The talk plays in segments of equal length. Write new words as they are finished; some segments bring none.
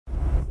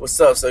What's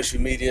up,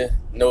 social media?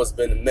 Know it's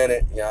been a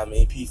minute, you know what I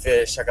mean?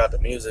 P-Fish, check out the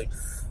music.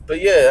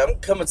 But yeah, I'm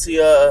coming to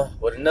you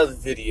with another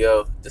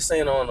video. This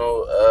ain't on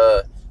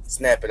no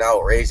snapping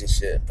outrage and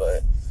shit,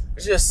 but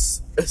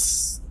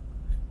it's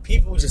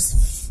people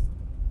just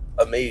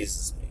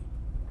amazes me.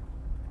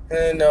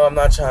 And no, I'm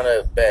not trying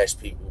to bash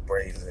people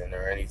brains in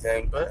or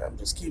anything, but I'm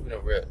just keeping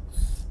it real.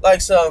 Like,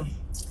 so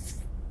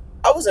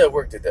I was at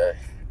work today,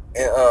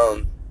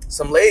 and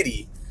some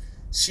lady,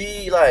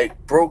 she like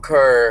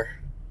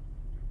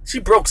she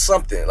broke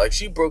something. Like,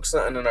 she broke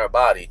something in her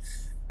body,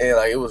 and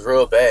like it was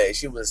real bad.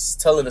 She was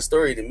telling the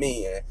story to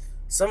me and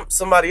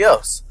somebody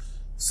else.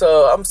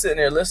 So I'm sitting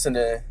there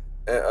listening,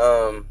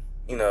 and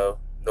doing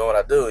what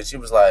I do. And she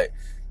was like,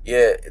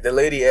 "Yeah." The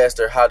lady asked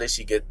her, "How did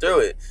she get through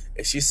it?"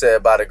 And she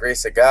said, "By the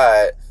grace of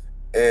God,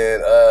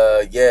 and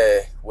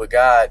yeah, with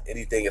God,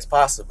 anything is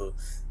possible,"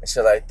 and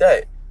shit like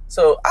that.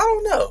 So I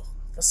don't know.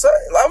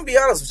 I'm gonna be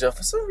honest with you.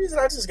 For some reason,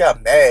 I just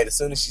got mad as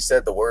soon as she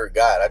said the word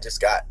God. I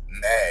just got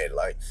mad.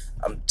 Like,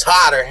 I'm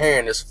tired of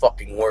hearing this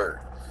fucking word.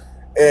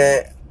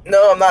 And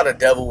no, I'm not a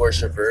devil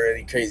worshiper or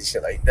any crazy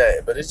shit like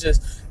that. But it's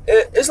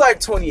like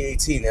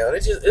 2018 now.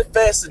 It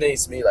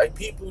fascinates me. Like,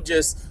 people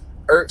just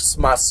irks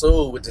my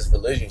soul with this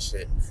religion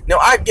shit. Now,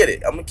 I get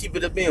it. I'm gonna keep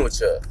it a being with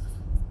you.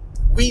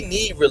 We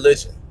need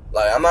religion.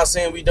 Like, I'm not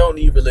saying we don't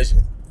need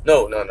religion.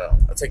 No.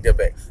 I take that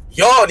back.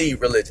 Y'all need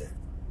religion.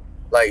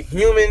 Like,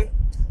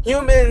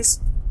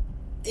 humans,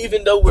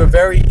 even though we're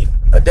very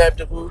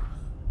adaptable,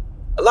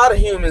 a lot of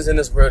humans in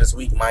this world is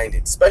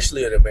weak-minded,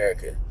 especially in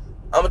America.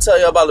 I'm gonna tell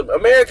you about it.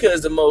 America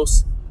is the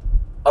most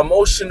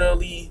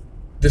emotionally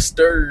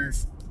disturbed,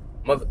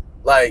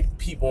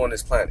 people on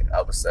this planet.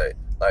 I would say,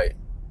 like,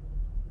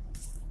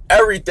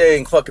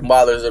 everything fucking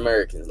bothers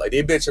Americans. Like,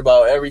 they bitch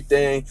about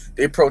everything,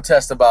 they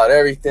protest about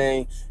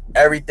everything.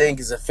 Everything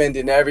is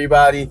offending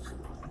everybody.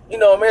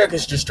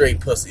 America's just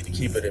straight pussy, to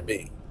keep it a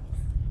beat.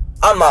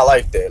 I'm not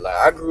like that. Like,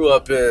 I grew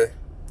up in,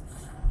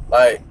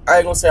 like, I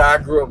ain't gonna say I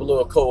grew up a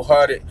little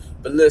cold-hearted,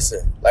 but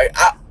listen,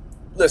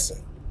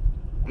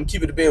 I'm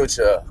keeping it being with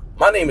y'all.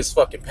 My name is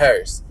fucking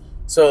Paris,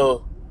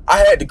 so I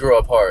had to grow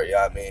up hard, you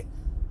know what I mean?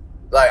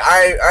 Like,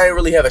 I ain't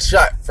really have a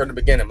shot from the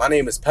beginning. My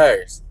name is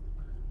Paris.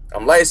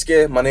 I'm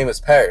light-skinned, my name is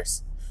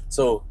Paris.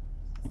 So,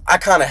 I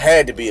kind of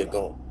had to be a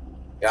goon.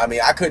 You know what I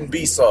mean? I couldn't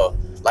be soft.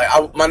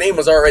 Like, my name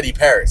was already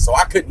Paris, so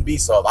I couldn't be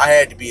soft. I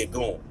had to be a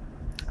goon.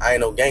 I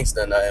ain't no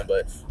gangster or nothing,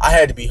 but I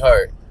had to be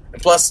hard.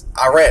 And plus,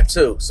 I rap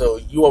too, so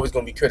you always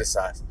gonna be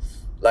criticized.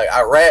 Like,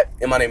 I rap,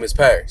 and my name is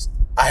Paris.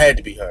 I had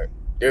to be hard.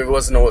 There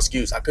wasn't no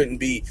excuse. I couldn't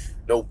be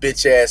no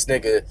bitch ass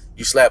nigga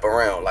you slap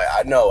around. Like,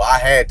 I know I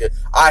had to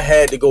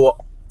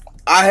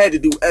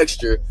do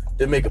extra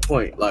to make a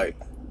point. Like,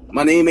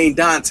 my name ain't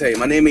Dante,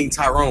 my name ain't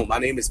Tyrone, my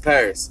name is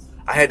Paris.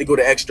 I had to go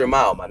the extra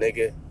mile, my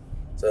nigga.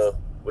 So,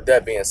 with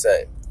that being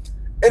said,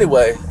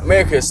 anyway,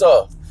 America is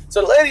soft. So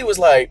the lady was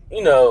like,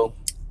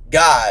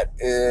 God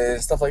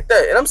and stuff like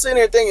that. And I'm sitting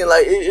there thinking,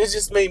 like, it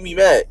just made me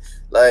mad.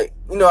 Like,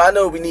 I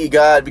know we need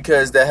God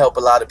because that help a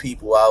lot of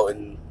people out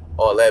and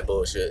all that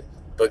bullshit.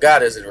 But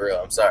God isn't real.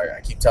 I'm sorry.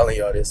 I keep telling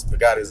y'all this, but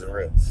God isn't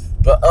real.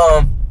 But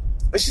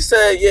she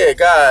said, yeah,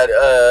 God,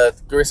 the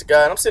grace of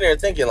God. And I'm sitting there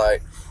thinking,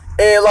 like,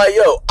 and like,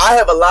 yo, I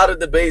have a lot of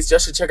debates.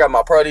 Just to check out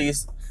my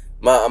parties,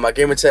 my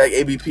gamer tag,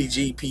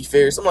 ABPG,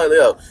 P-Fairs. I'm like,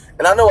 yo,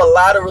 and I know a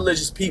lot of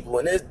religious people,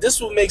 and this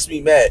what makes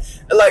me mad.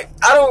 And like,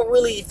 I don't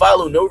really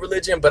follow no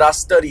religion, but I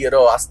study it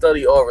all. I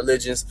study all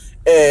religions,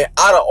 and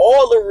out of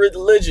all the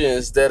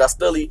religions that I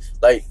study,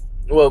 like,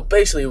 well,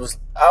 basically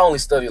I only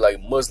study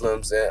like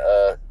Muslims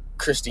and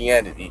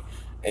Christianity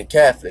and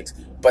Catholics.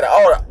 But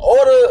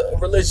all the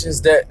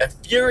religions that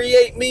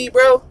infuriate me,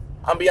 bro,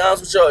 I'll be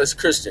honest with y'all, is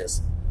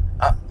Christians.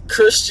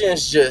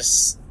 Christians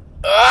just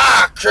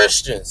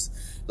Christians.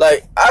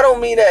 Like, I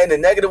don't mean that in a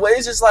negative way.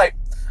 It's just like,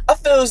 I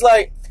feel it's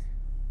like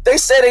they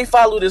say they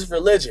follow this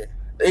religion.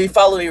 They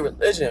follow their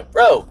religion.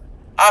 Bro,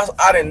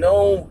 I didn't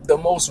know the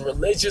most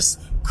religious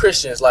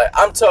Christians. Like,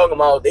 I'm talking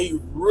about they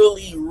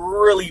really,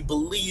 really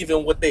believe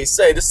in what they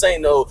say. This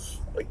ain't no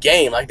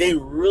game. Like, they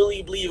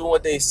really believe in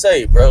what they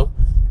say, bro.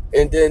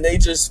 And then they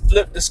just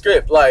flip the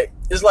script. Like,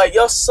 it's like,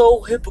 y'all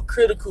so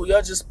hypocritical.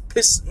 Y'all just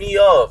piss me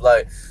off.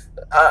 Like,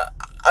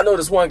 I know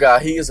this one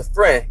guy. He is a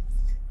friend.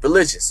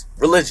 Religious.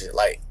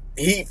 Like,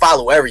 he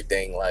follow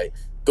everything. Like,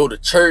 go to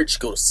church,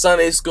 go to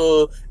Sunday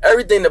school,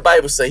 everything the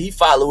Bible say, he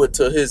follow it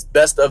to his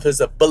best of his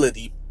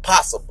ability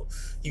possible.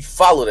 He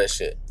follow that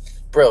shit.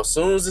 Bro, as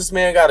soon as this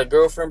man got a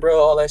girlfriend, bro,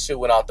 all that shit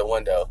went out the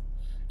window.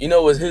 You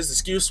know what his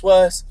excuse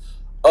was?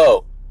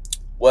 Oh,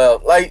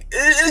 well, like,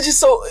 it's just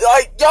so,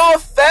 like, y'all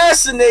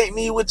fascinate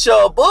me with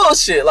y'all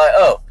bullshit. Like,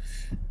 oh,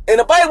 and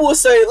the Bible will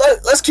say,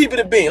 let's keep it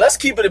a bean. Let's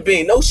keep it a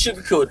bean. No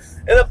sugarcoat.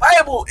 In the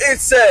Bible, it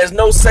says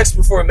no sex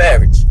before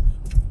marriage.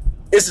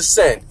 It's a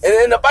sin. And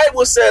then the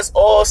Bible says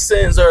all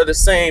sins are the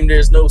same.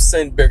 There's no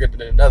sin bigger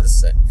than another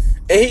sin.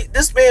 And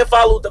this man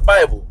followed the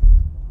Bible.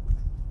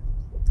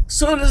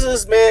 Soon as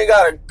this man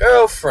got a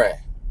girlfriend,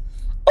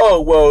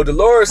 oh, well, the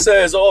Lord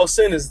says all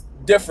sin is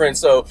different.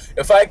 So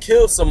if I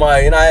kill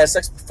somebody and I had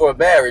sex before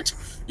marriage,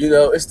 You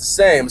know, it's the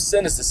same.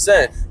 Sin is the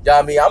sin. Yeah,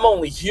 I mean, I'm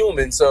only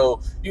human,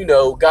 so you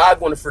know, God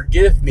going to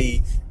forgive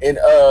me, and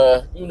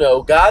you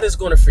know, God is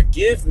going to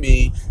forgive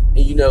me,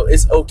 and you know,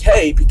 it's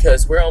okay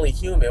because we're only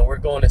human. We're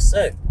going to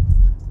sin.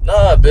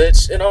 Nah,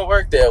 bitch, it don't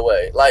work that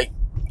way. Like,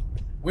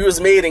 we was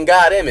made in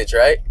God's image,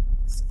 right?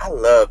 I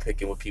love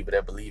picking with people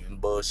that believe in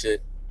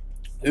bullshit.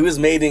 We was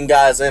made in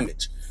God's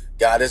image.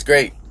 God is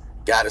great.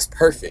 God is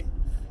perfect.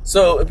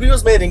 So if we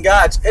was made in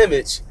God's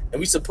image and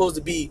we supposed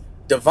to be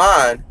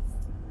divine,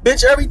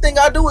 bitch, everything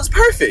I do is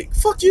perfect.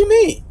 Fuck you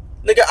mean?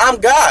 Nigga, I'm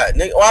God.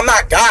 Nigga, well, I'm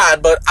not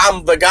God, but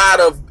I'm the God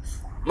of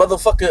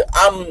motherfucker.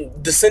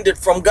 I'm descended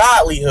from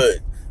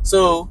godlyhood.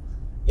 So,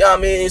 yeah, I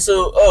mean,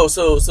 so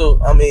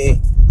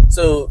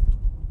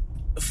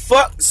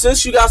fuck,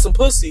 since you got some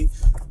pussy,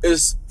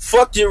 is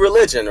fuck your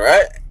religion,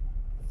 right?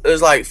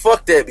 It's like,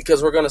 fuck that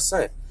because we're gonna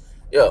sin.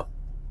 Yo,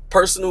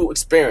 personal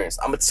experience.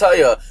 I'm gonna tell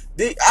you,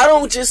 I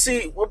don't just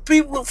see, when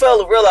people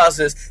fail to realize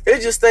this, they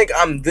just think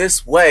I'm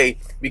this way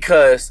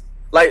because,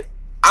 like,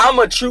 I'm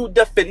a true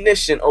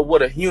definition of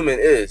what a human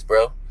is,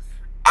 bro.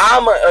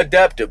 I'm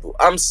adaptable.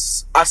 I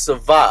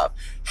survive.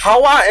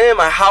 How I am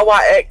and how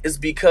I act is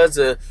because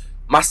of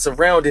my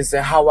surroundings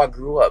and how I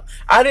grew up.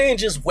 I didn't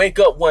just wake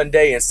up one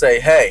day and say,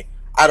 hey,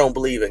 I don't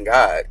believe in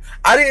God.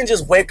 I didn't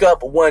just wake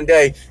up one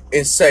day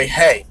and say,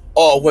 hey,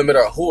 all women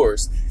are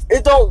whores.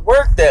 It don't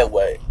work that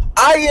way.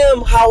 I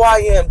am how I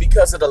am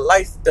because of the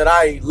life that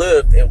I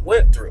lived and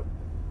went through.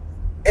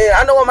 And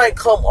I know I might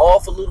come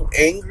off a little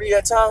angry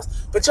at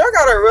times, but y'all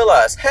gotta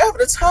realize, half of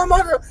the time I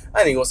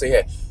ain't even gonna say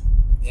hey,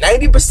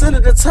 90%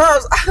 of the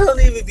times I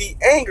don't even be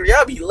angry.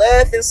 I be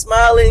laughing,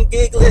 smiling,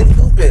 giggling,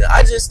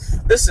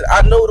 gooping. Listen,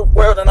 I know the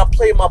world and I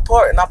play my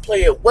part and I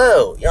play it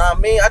well. You know what I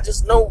mean? I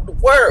just know the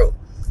world.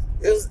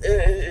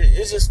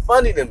 It's just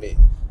funny to me.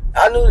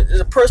 I knew it's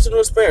a personal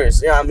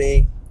experience. You know what I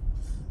mean?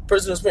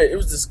 Personal experience. It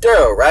was this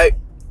girl, right?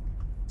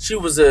 She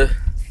was I'll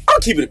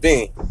keep it a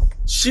bean.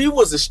 She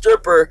was a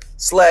stripper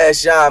 / you know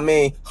what I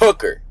mean,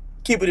 hooker.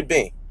 Keep it a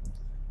bean.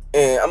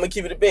 And I'm gonna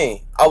keep it a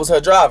bean. I was her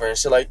driver and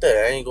shit like that.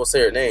 I ain't gonna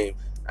say her name.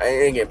 I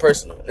ain't getting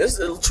personal. This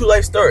is a true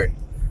life story.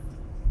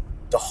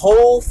 The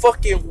whole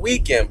fucking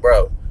weekend,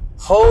 bro.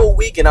 Whole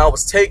weekend I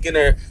was taking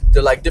her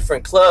to like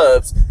different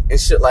clubs and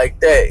shit like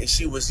that. And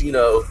she was, you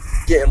know,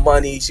 getting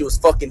money. She was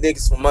fucking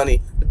niggas for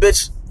money. The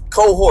bitch,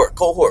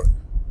 cohort.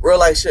 Real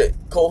life shit,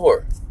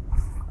 cohort.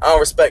 I don't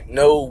respect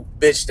no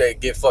bitch that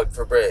get fucked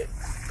for bread.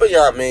 But you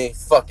know what I mean?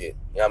 Fuck it.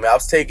 You know what I mean? I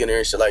was taking her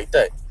and shit like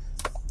that.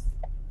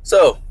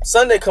 So,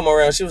 Sunday come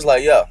around, she was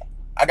like, yo,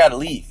 I gotta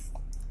leave.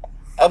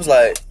 I was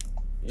like,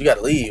 you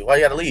gotta leave? Why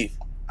you gotta leave?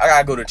 I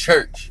gotta go to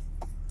church.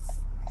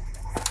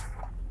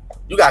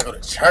 You gotta go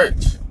to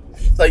church?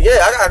 It's like, yeah,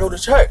 I gotta go to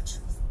church.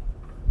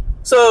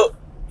 So,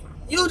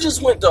 you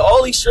just went to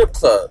all these strip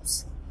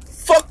clubs.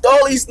 Fucked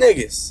all these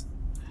niggas.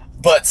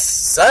 But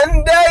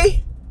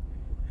Sunday?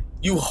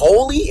 You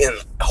holy and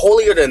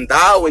holier than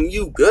thou and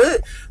you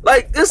good?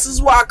 Like, this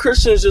is why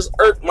Christians just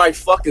irk my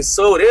fucking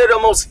soul. They're the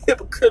most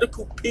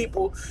hypocritical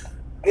people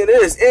it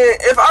is.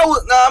 And if I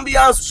was, I'm be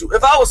honest with you,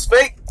 if I was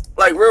fake,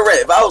 like real red,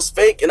 if I was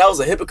fake and I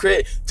was a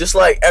hypocrite just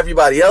like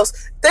everybody else,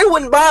 they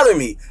wouldn't bother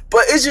me.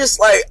 But it's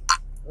just like,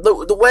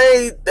 the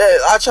way that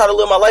I try to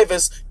live my life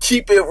is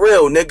keep it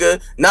real,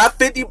 nigga. Not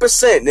 50%,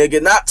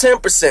 nigga. Not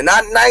 10%.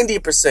 Not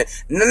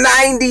 90%.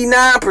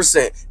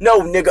 99%.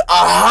 No, nigga.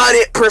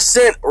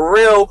 100%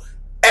 real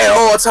at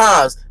all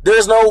times.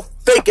 There's no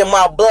fake in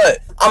my blood.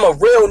 I'm a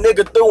real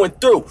nigga through and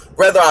through.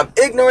 Whether I'm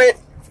ignorant,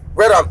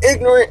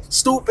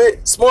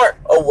 stupid, smart,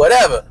 or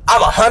whatever.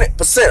 I'm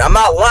 100%. I'm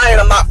not lying.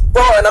 I'm not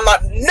fraud. I'm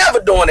not never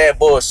doing that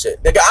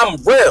bullshit. Nigga,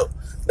 I'm real.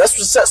 That's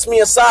what sets me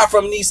aside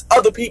from these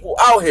other people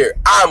out here.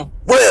 I'm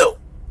real.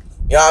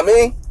 You know what I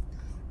mean?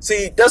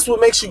 See, that's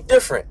what makes you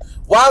different.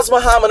 Why is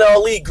Muhammad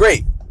Ali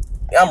great?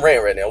 Yeah, I'm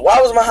ranting right now.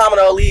 Why was Muhammad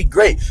Ali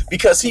great?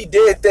 Because he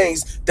did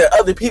things that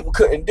other people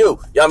couldn't do. You know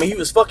what I mean? He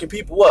was fucking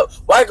people up.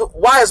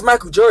 Why is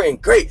Michael Jordan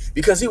great?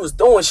 Because he was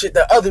doing shit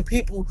that other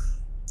people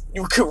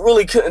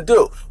really couldn't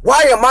do.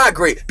 Why am I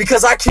great?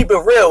 Because I keep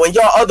it real and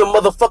y'all other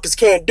motherfuckers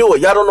can't do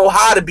it. Y'all don't know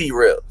how to be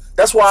real.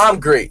 That's why I'm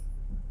great.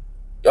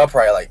 Y'all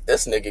probably like,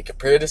 this nigga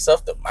compared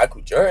himself to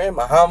Michael Jordan,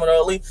 Muhammad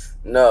Ali.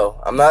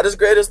 No, I'm not as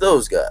great as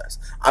those guys.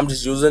 I'm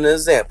just using an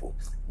example.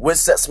 What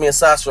sets me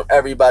aside from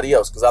everybody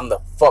else? Because I'm the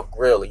fuck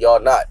real and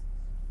y'all not.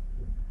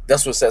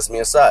 That's what sets me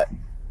aside.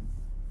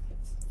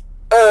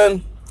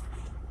 And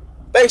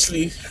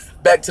basically,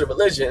 back to the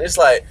religion. It's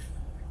like,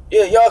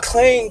 yeah, y'all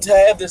claim to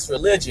have this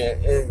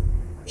religion. And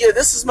yeah,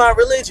 this is my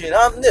religion.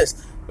 I'm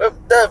this.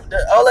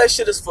 All that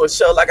shit is for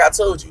show. Like I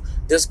told you,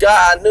 this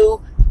guy I knew,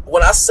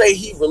 when I say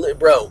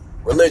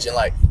religion,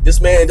 like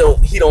this man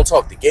don't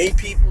talk to gay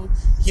people.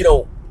 He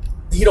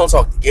don't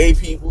talk to gay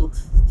people.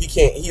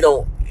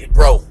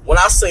 Bro, when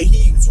I say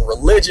he's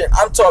religion,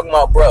 I'm talking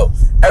about, bro,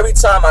 every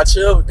time I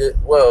chill,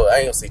 well, I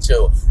ain't gonna say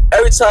chill.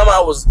 Every time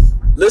I was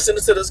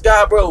listening to this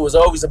guy, bro, it was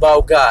always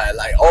about God.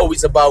 Like,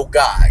 always about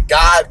God.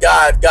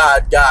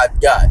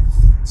 God.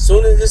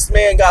 Soon as this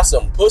man got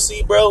some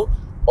pussy, bro,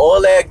 all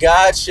that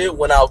God shit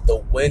went out the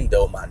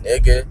window, my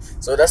nigga.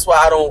 So that's why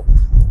I don't,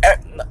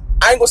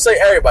 I ain't gonna say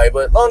everybody,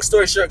 but long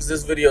story short, because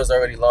this video is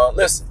already long.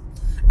 Listen,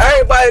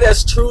 everybody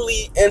that's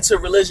truly into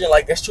religion,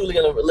 like that's truly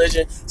in a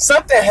religion,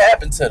 something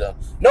happened to them.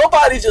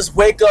 Nobody just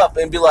wake up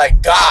and be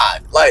like,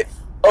 God, like,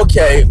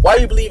 okay, why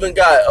you believe in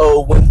God?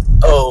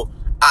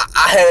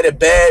 I had a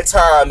bad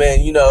time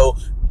and, you know,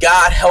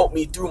 God helped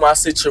me through my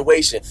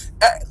situation.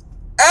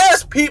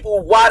 Ask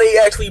people why they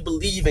actually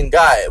believe in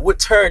God, what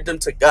turned them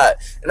to God.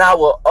 And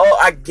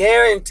I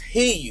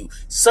guarantee you,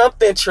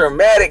 something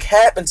traumatic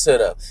happened to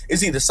them.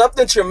 It's either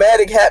something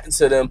traumatic happened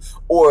to them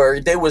or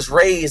they was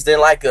raised in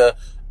like a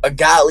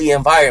godly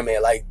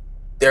environment. Like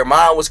their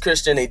mom was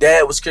Christian, their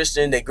dad was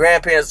Christian, their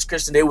grandparents was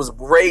Christian. They was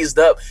raised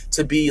up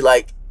to be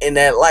like in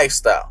that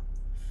lifestyle.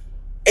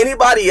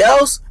 Anybody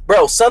else,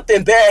 bro,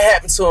 something bad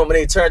happened to them and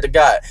they turned to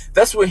God.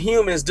 That's what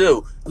humans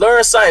do.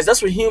 Learn science.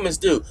 That's what humans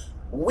do.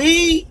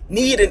 We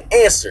need an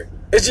answer.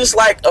 It's just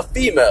like a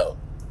female.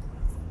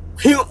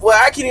 Well,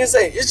 I can't even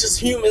say it. It's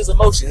just humans'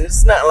 emotions.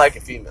 It's not like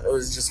a female.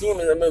 It's just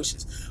human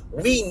emotions.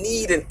 We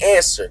need an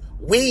answer.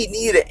 We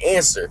need an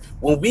answer.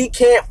 When we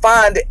can't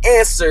find the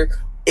answer,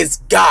 it's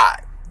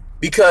God.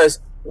 Because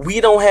we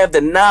don't have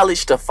the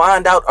knowledge to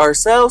find out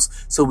ourselves,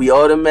 so we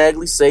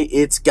automatically say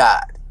it's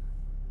God.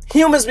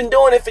 Humans been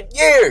doing it for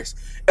years.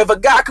 If a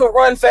guy can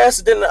run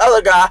faster than the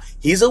other guy,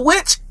 he's a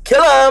witch.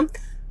 Kill him.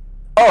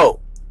 Oh,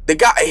 the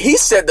guy, he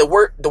said the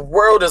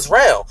world is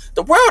round.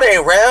 The world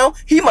ain't round.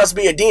 He must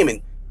be a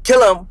demon.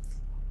 Kill him.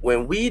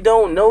 When we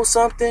don't know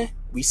something,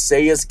 we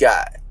say it's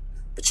God.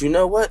 But you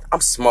know what?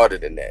 I'm smarter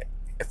than that.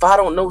 If I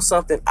don't know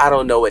something, I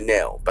don't know it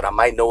now. But I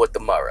might know it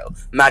tomorrow.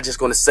 I'm not just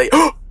going to say,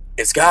 oh,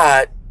 it's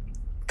God.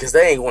 Because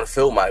they ain't going to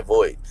fill my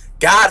void.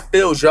 God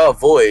fills your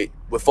void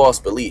with false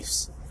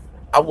beliefs.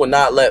 I will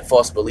not let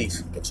false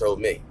beliefs control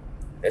me.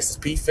 This is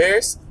Pete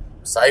Ferris.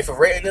 Sorry for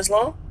rating this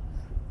long.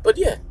 But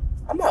yeah,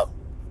 I'm out.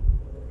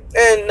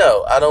 And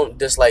no, I don't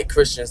dislike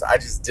Christians. I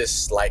just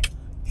dislike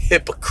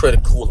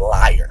hypocritical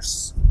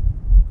liars.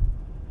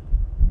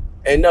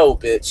 And no,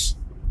 bitch.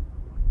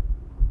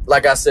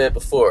 Like I said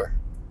before,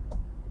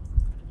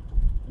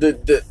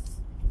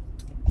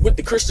 what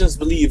the Christians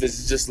believe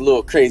is just a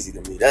little crazy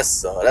to me.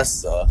 That's you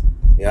know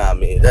what I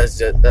mean? That's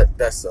just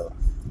that's you know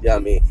what I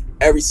mean?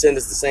 Every sin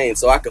is the same,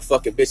 so I could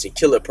fucking bitch and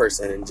kill a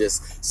person and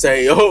just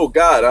say, oh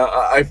God,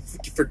 I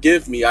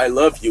forgive me, I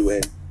love you,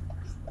 and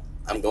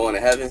I'm going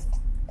to heaven.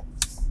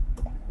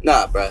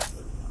 Nah, bruh.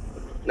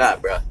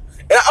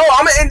 And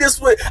I'm gonna end this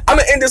with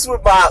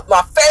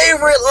my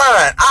favorite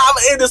line. I'm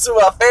gonna end this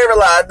with my favorite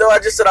line. No, I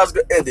just said I was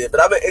gonna end it,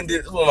 but I'm gonna end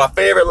it with my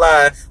favorite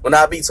line when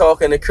I be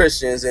talking to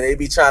Christians and they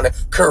be trying to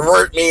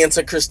convert me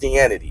into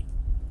Christianity.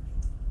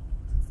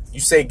 You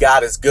say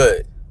God is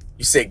good.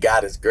 You say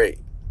God is great.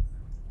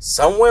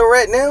 Somewhere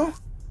right now,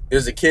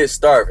 there's a kid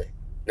starving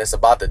that's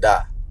about to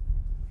die.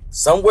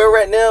 Somewhere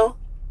right now,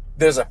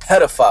 there's a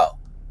pedophile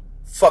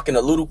fucking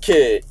a little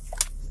kid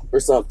or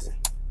something.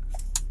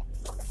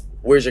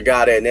 Where's your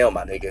God at now,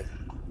 my nigga?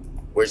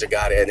 Where's your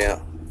God at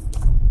now?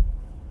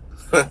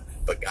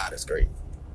 But God is great.